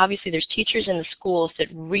obviously there's teachers in the schools that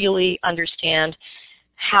really understand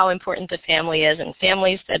how important the family is, and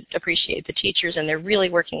families that appreciate the teachers, and they're really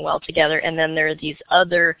working well together. And then there are these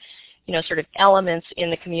other, sort of elements in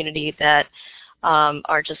the community that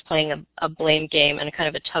are just playing a blame game and a kind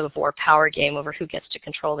of a tug-of-war power game over who gets to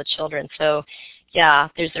control the children. So, yeah,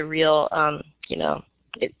 there's a real,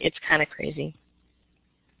 it's kind of crazy.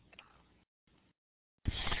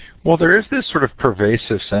 Well, there is this sort of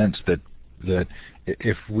pervasive sense that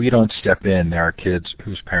if we don't step in, there are kids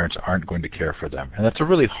whose parents aren't going to care for them. And that's a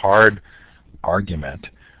really hard argument,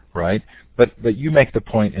 right? But you make the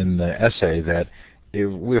point in the essay that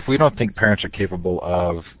if we don't think parents are capable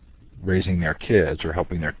of raising their kids or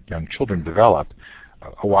helping their young children develop,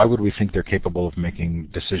 why would we think they're capable of making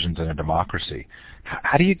decisions in a democracy?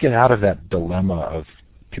 How do you get out of that dilemma of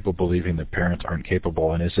people believing that parents aren't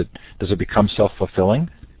capable, and does it become self-fulfilling?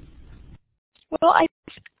 Well,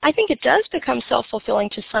 I think it does become self-fulfilling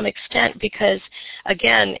to some extent because,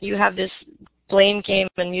 again, you have this blame game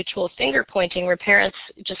and mutual finger pointing where parents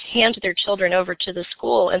just hand their children over to the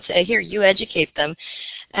school and say, here, you educate them.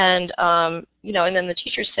 And, and then the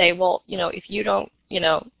teachers say, well, if you don't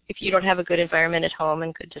have a good environment at home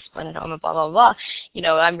and good discipline at home and blah, blah, blah,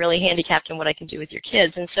 I'm really handicapped in what I can do with your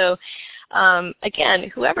kids. And so, again,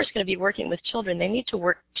 whoever's going to be working with children, they need to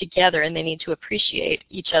work together and they need to appreciate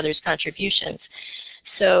each other's contributions.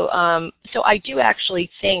 So I do actually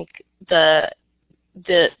think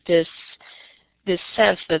this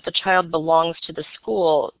sense that the child belongs to the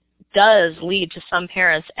school does lead to some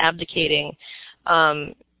parents abdicating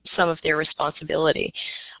some of their responsibility.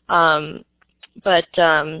 Wait,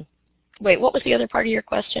 what was the other part of your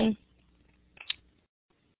question?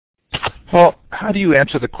 Well, how do you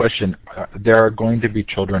answer the question, there are going to be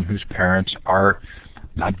children whose parents are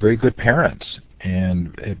not very good parents,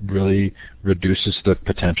 and it really reduces the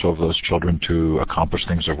potential of those children to accomplish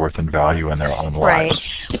things of worth and value in their own lives.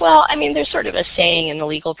 Right. Well, there's sort of a saying in the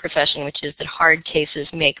legal profession, which is that hard cases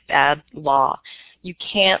make bad law. You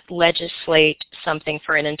can't legislate something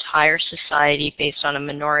for an entire society based on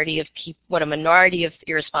what a minority of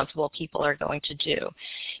irresponsible people are going to do.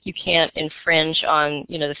 You can't infringe on,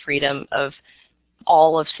 the freedom of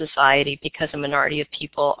all of society because a minority of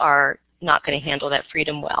people are not going to handle that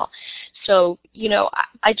freedom well. So,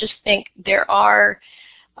 I just think there are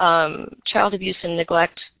child abuse and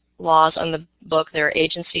neglect laws on the book. There are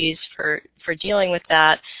agencies for dealing with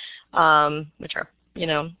that, which are,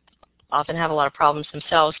 often have a lot of problems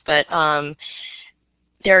themselves, but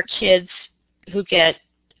there are kids who get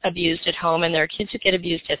abused at home and there are kids who get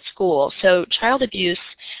abused at school. So child abuse,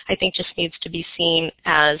 I think, just needs to be seen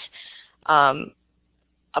as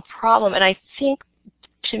a problem. And I think,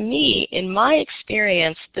 to me, in my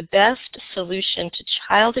experience, the best solution to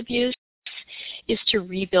child abuse is to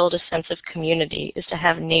rebuild a sense of community, is to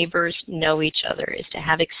have neighbors know each other, is to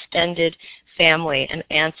have extended family and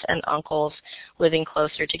aunts and uncles living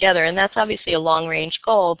closer together. And that's obviously a long-range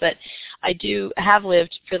goal, but I have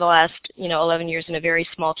lived for the last, 11 years in a very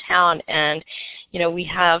small town, and, we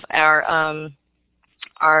have our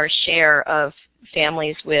share of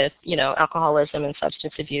families with, alcoholism and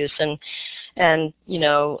substance abuse and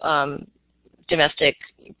domestic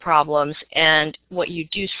problems. And what you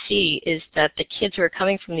do see is that the kids who are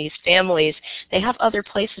coming from these families, they have other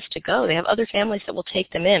places to go. They have other families that will take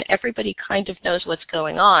them in. Everybody kind of knows what's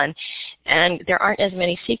going on, and there aren't as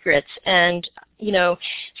many secrets. And,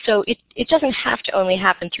 so it doesn't have to only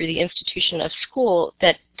happen through the institution of school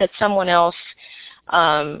that someone else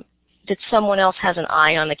has an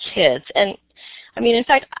eye on the kids. And, in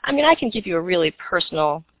fact, I can give you a really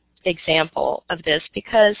personal example of this,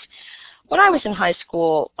 because when I was in high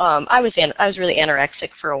school, I was really anorexic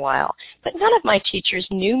for a while, but none of my teachers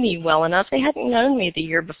knew me well enough. They hadn't known me the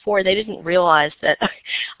year before. They didn't realize that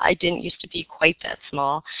I didn't used to be quite that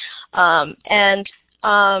small.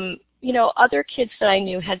 Other kids that I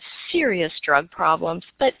knew had serious drug problems,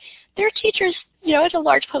 but their teachers, at a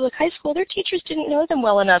large public high school, their teachers didn't know them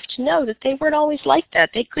well enough to know that they weren't always like that.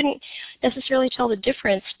 They couldn't necessarily tell the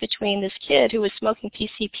difference between this kid who was smoking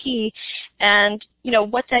PCP and,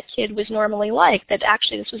 what that kid was normally like, that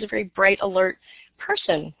actually this was a very bright, alert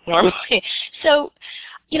person normally. So,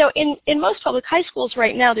 in most public high schools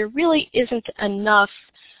right now, there really isn't enough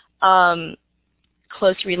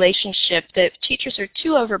close relationship. The teachers are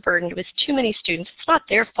too overburdened with too many students. It's not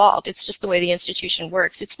their fault. It's just the way the institution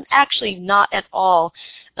works. It's actually not at all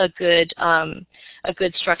a good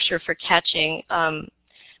structure for catching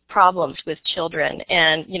problems with children.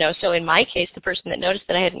 And, so in my case, the person that noticed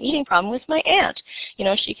that I had an eating problem was my aunt.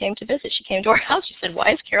 She came to visit. She came to our house. She said,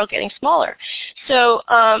 why is Carol getting smaller? So,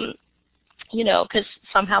 because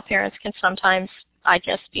somehow parents can sometimes, I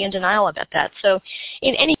guess, be in denial about that. So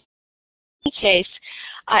in any any case,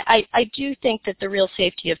 I do think that the real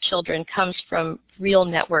safety of children comes from real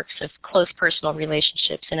networks of close personal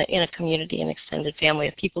relationships in a community and extended family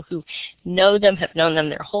of people who know them, have known them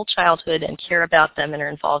their whole childhood, and care about them and are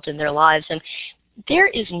involved in their lives. And there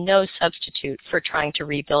is no substitute for trying to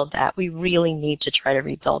rebuild that. We really need to try to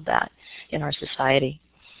rebuild that in our society.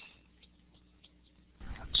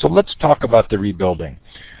 So let's talk about the rebuilding.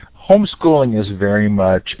 Homeschooling is very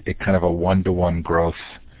much a kind of a one-to-one growth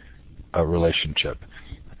relationship.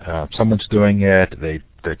 Someone's doing it, they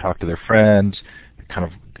talk to their friends, kind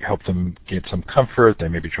of help them get some comfort, they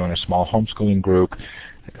maybe join a small homeschooling group.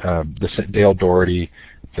 Dale Doherty,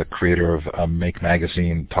 the creator of Make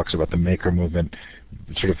Magazine, talks about the maker movement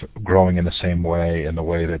sort of growing in the same way, in the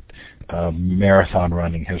way that marathon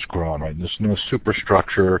running has grown, right? There's no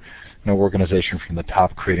superstructure, no organization from the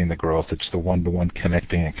top creating the growth. It's the one-to-one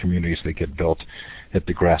connecting and communities that get built at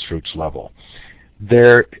the grassroots level.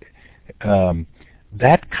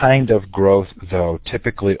 That kind of growth, though,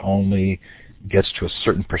 typically only gets to a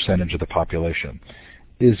certain percentage of the population.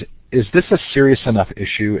 Is this a serious enough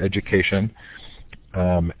issue, education,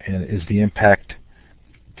 and is the impact,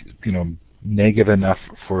 negative enough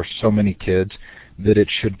for so many kids that it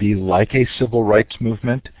should be like a civil rights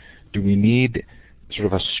movement? Do we need sort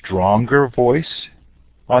of a stronger voice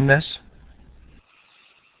on this?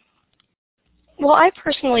 Well, I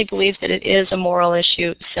personally believe that it is a moral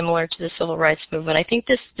issue similar to the civil rights movement. I think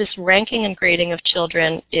this ranking and grading of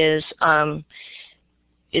children is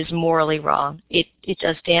morally wrong. It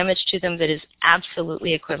does damage to them that is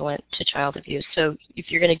absolutely equivalent to child abuse. So if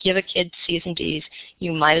you're going to give a kid C's and D's,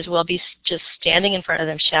 you might as well be just standing in front of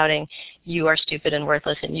them shouting, "You are stupid and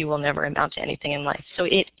worthless and you will never amount to anything in life." So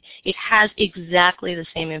it has exactly the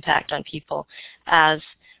same impact on people as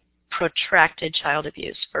protracted child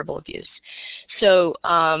abuse, verbal abuse. So,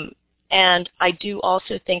 and I do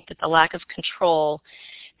also think that the lack of control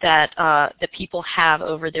that people have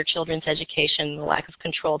over their children's education, the lack of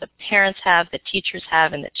control that parents have, that teachers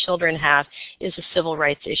have, and that children have, is a civil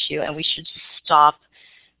rights issue, and we should just stop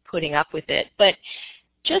putting up with it. But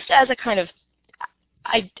just as a kind of,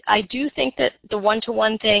 I do think that the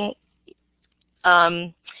one-to-one thing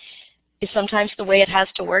is sometimes the way it has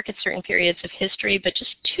to work at certain periods of history, but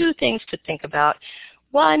just two things to think about.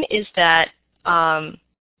 One is that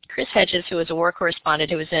Chris Hedges, who was a war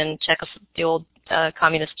correspondent who was in the old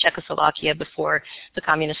communist Czechoslovakia before the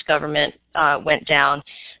communist government went down,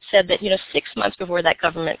 said that 6 months before that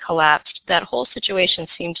government collapsed, that whole situation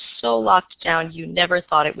seemed so locked down you never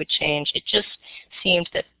thought it would change. It just seemed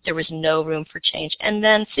that there was no room for change. And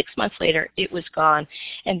then 6 months later, it was gone,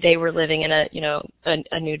 and they were living in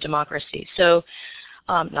a new democracy. So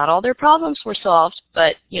not all their problems were solved,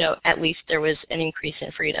 but at least there was an increase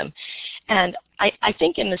in freedom. And I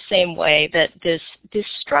think in the same way that this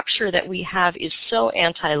structure that we have is so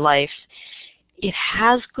anti-life. It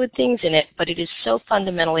has good things in it, but it is so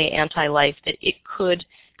fundamentally anti-life that it could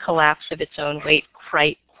collapse of its own weight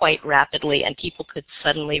quite rapidly, and people could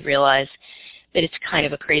suddenly realize that it's kind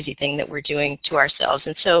of a crazy thing that we're doing to ourselves.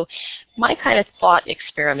 And so my kind of thought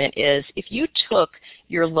experiment is, if you took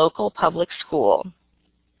your local public school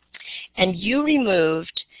and you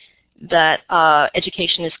removed that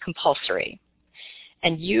education is compulsory,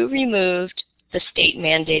 and you removed the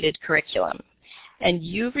state-mandated curriculum, and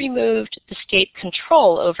you removed the state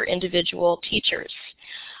control over individual teachers,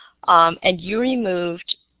 and you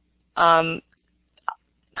removed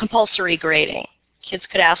compulsory grading. Kids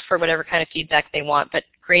could ask for whatever kind of feedback they want, but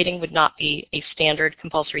grading would not be a standard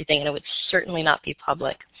compulsory thing, and it would certainly not be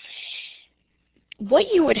public.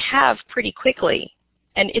 What you would have pretty quickly,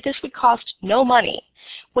 and this would cost no money,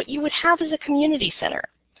 what you would have is a community center.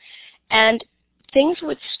 And things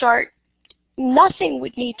would start, nothing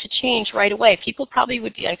would need to change right away. People probably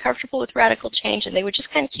would be uncomfortable with radical change, and they would just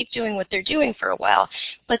kind of keep doing what they're doing for a while.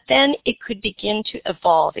 But then it could begin to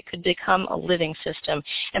evolve. It could become a living system,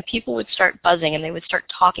 and people would start buzzing, and they would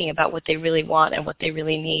start talking about what they really want and what they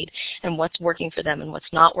really need and what's working for them and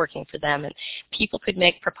what's not working for them. And people could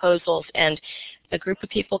make proposals, and a group of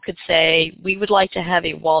people could say, we would like to have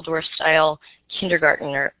a Waldorf-style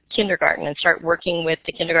kindergarten, and start working with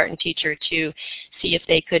the kindergarten teacher to see if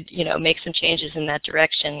they could, make some changes in that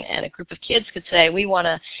direction. And a group of kids could say, we want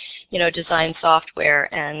to, design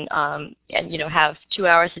software and have 2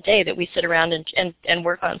 hours a day that we sit around and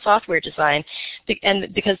work on software design.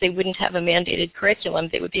 And because they wouldn't have a mandated curriculum,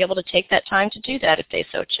 they would be able to take that time to do that if they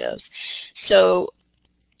so chose. So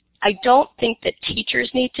I don't think that teachers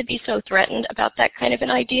need to be so threatened about that kind of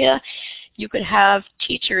an idea. You could have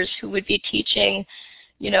teachers who would be teaching,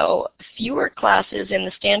 fewer classes in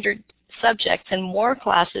the standard subjects and more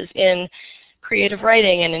classes in creative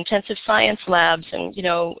writing and intensive science labs and,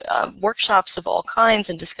 workshops of all kinds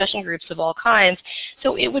and discussion groups of all kinds.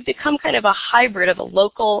 So it would become kind of a hybrid of a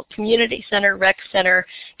local community center, rec center,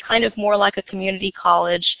 kind of more like a community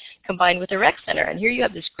college combined with a rec center. And here you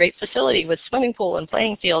have this great facility with swimming pool and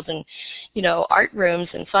playing fields and, art rooms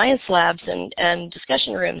and science labs and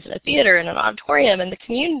discussion rooms and a theater and an auditorium, and the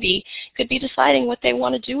community could be deciding what they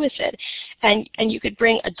want to do with it. And you could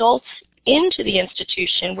bring adults into the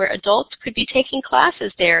institution where adults could be taking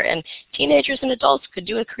classes there, and teenagers and adults could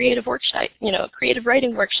do a creative workshop, a creative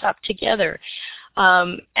writing workshop together.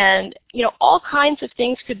 And all kinds of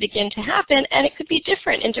things could begin to happen, and it could be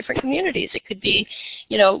different in different communities. It could be,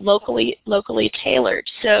 locally tailored.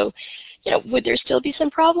 So, would there still be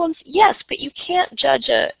some problems? Yes, but you can't judge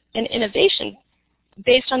an innovation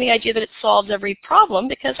based on the idea that it solves every problem,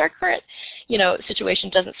 because our current,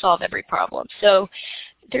 situation doesn't solve every problem. So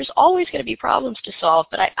there's always going to be problems to solve,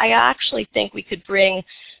 but I actually think we could bring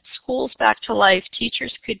schools back to life.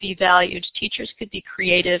 Teachers could be valued. Teachers could be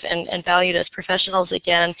creative and valued as professionals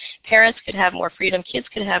again. Parents could have more freedom. Kids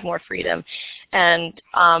could have more freedom. And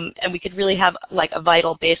we could really have like a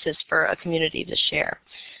vital basis for a community to share.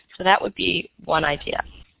 So that would be one idea.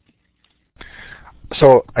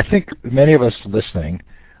 So I think many of us listening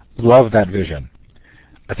love that vision.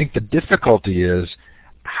 I think the difficulty is,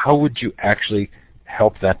 how would you actually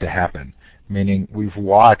help that to happen? Meaning, we've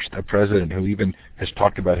watched a president who even has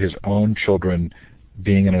talked about his own children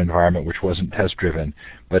being in an environment which wasn't test-driven,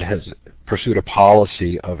 but has pursued a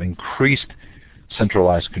policy of increased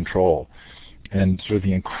centralized control, and sort of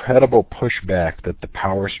the incredible pushback that the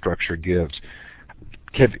power structure gives.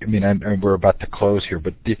 Kev, we're about to close here,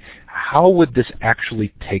 but how would this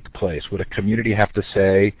actually take place? Would a community have to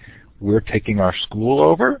say, we're taking our school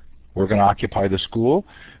over, we're going to occupy the school?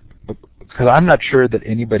 Because I'm not sure that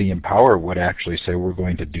anybody in power would actually say, we're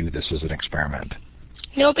going to do this as an experiment.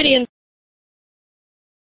 Nobody in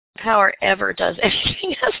power ever does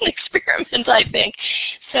anything as an experiment, I think.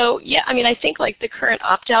 So, yeah, I think like the current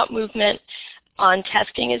opt-out movement on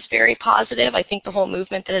testing is very positive. I think the whole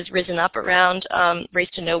movement that has risen up around Race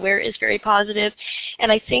to Nowhere is very positive. And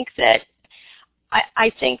I think that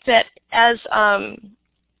as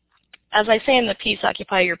I say in the piece,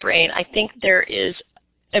 Occupy Your Brain, I think there is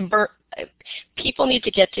people need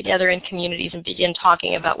to get together in communities and begin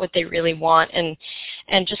talking about what they really want, and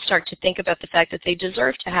just start to think about the fact that they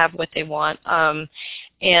deserve to have what they want,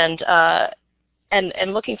 and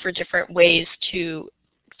looking for different ways to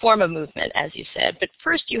form a movement, as you said. But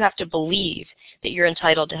first you have to believe that you're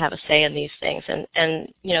entitled to have a say in these things, and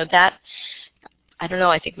that, I don't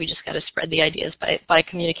know, I think we just got to spread the ideas by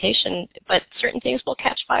communication, but certain things will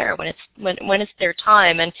catch fire when it's their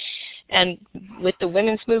time. And with the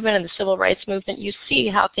women's movement and the civil rights movement, you see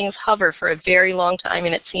how things hover for a very long time,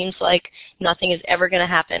 and it seems like nothing is ever going to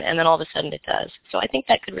happen, and then all of a sudden it does. So I think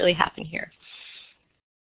that could really happen here.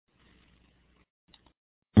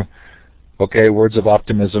 Okay, words of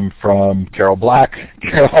optimism from Carol Black.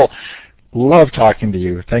 Carol, love talking to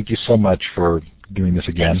you. Thank you so much for doing this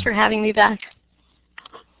again. Thanks for having me back.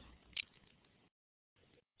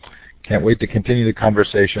 Can't wait to continue the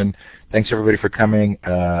conversation. Thanks, everybody, for coming.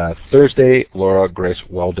 Thursday, Laura Grace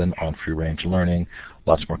Weldon on Free Range Learning.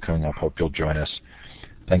 Lots more coming up. Hope you'll join us.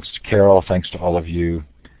 Thanks to Carol. Thanks to all of you.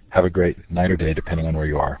 Have a great night or day, depending on where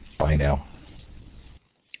you are. Bye now.